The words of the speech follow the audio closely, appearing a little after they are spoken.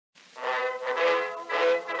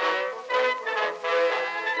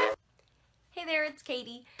it's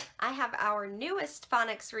Katie. I have our newest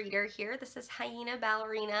phonics reader here. This is Hyena,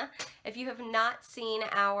 Ballerina. If you have not seen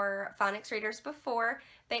our phonics readers before,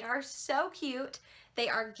 they are so cute. They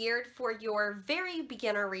are geared for your very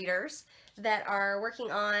beginner readers that are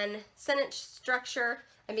working on sentence structure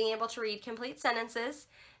and being able to read complete sentences.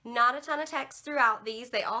 Not a ton of text throughout these.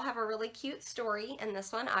 They all have a really cute story, and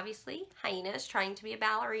this one, obviously, Hyena is trying to be a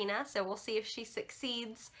ballerina, so we'll see if she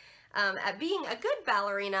succeeds at being a good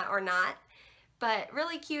ballerina or not. But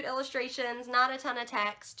really cute illustrations, not a ton of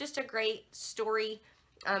text, just a great story.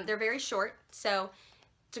 They're very short, so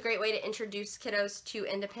it's a great way to introduce kiddos to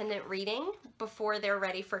independent reading before they're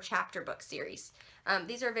ready for chapter book series.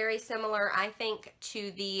 These are very similar, I think, to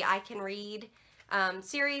the I Can Read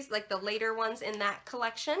series, like the later ones in that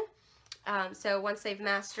collection. So once they've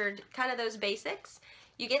mastered kind of those basics,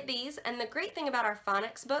 you get these. And the great thing about our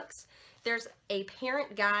phonics books, there's a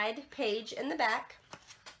parent guide page in the back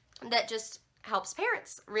that just helps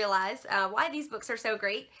parents realize why these books are so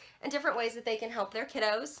great and different ways that they can help their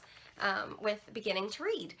kiddos with beginning to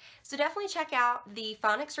read. So definitely check out the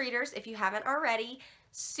phonics readers if you haven't already.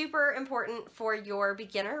 Super important for your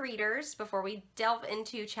beginner readers before we delve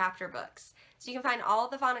into chapter books. So you can find all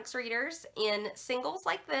of the phonics readers in singles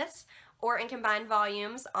like this or in combined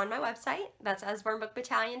volumes on my website. That's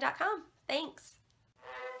usbornebookbattalion.com. Thanks.